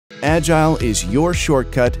AiGILE is your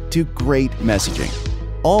shortcut to great messaging.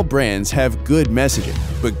 All brands have good messaging,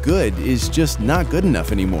 but good is just not good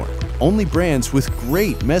enough anymore. Only brands with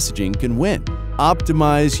great messaging can win.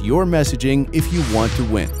 Optimize your messaging if you want to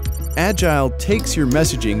win. AiGILE takes your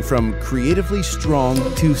messaging from creatively strong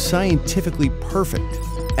to scientifically perfect.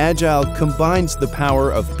 AiGILE combines the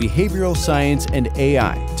power of behavioral science and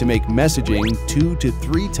AI to make messaging 2 to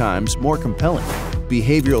 3 times more compelling.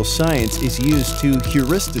 Behavioral science is used to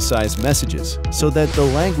heuristicize messages so that the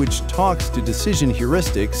language talks to decision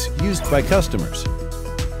heuristics used by customers.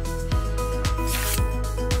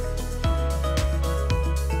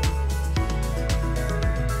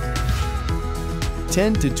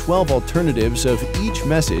 10 to 12 alternatives of each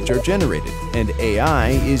message are generated, and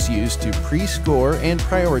AI is used to pre-score and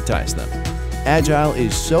prioritize them. AiGILE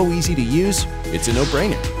is so easy to use, it's a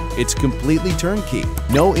no-brainer. It's completely turnkey,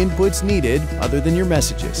 no inputs needed other than your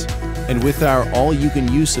messages. And with our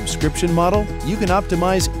all-you-can-use subscription model, you can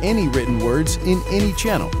optimize any written words in any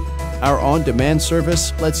channel. Our on-demand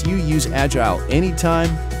service lets you use AiGILE anytime,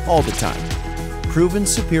 all the time. Proven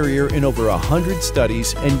superior in over 100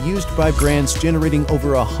 studies and used by brands generating over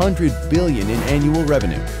 $100 billion in annual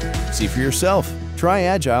revenue. See for yourself. Try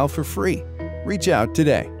AiGILE for free. Reach out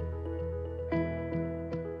today.